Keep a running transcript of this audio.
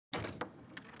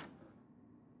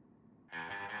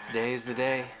Today's the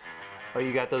day. Oh,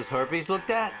 you got those herpes looked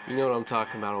at? You know what I'm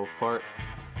talking about, old fart.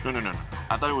 No.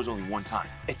 I thought it was only one time.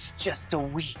 It's just a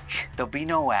week. There'll be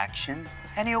no action,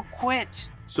 and he'll quit.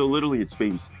 So literally, it's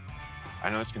babysitting. I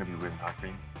know it's gonna be really hard for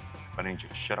you, but I need you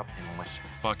to shut up and listen.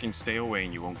 Fucking stay away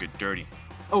and you won't get dirty.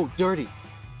 Oh, dirty.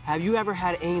 Have you ever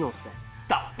had anal sex?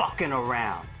 Stop fucking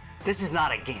around. This is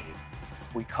not a game.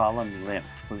 We call him Limp.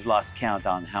 We've lost count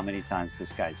on how many times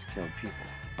this guy's killed people.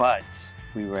 But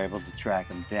we were able to track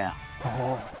him down.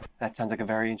 Oh, that sounds like a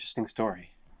very interesting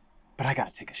story. But I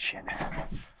gotta take a shit.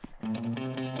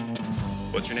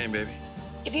 What's your name, baby?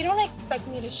 If you don't expect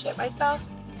me to shit myself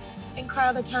and cry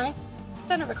all the time,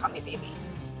 don't ever call me baby.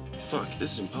 Fuck,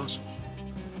 this is impossible.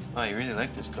 Oh, you really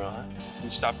like this girl, huh? You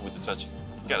stop it with the touching.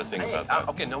 You gotta think about that.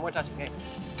 Okay, no more touching. Hey,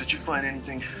 Did you find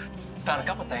anything? found a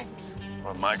couple things.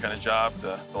 On my kind of job,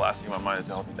 the last thing on my mind is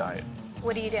a healthy diet.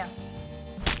 What do you do?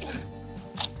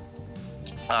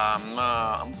 I'm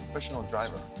a professional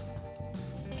driver.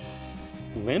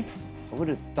 Limp? I would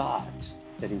have thought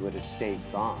that he would have stayed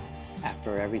gone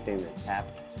after everything that's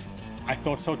happened. I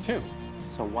thought so too.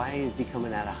 So why is he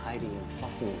coming out of hiding and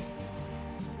fucking with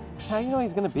you? How do you know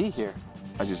he's gonna be here?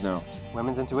 I just know.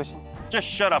 Women's intuition? Just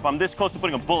shut up. I'm this close to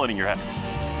putting a bullet in your head.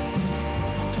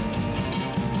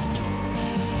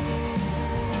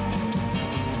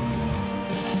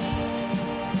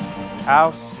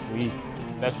 How sweet.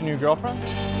 That's your new girlfriend?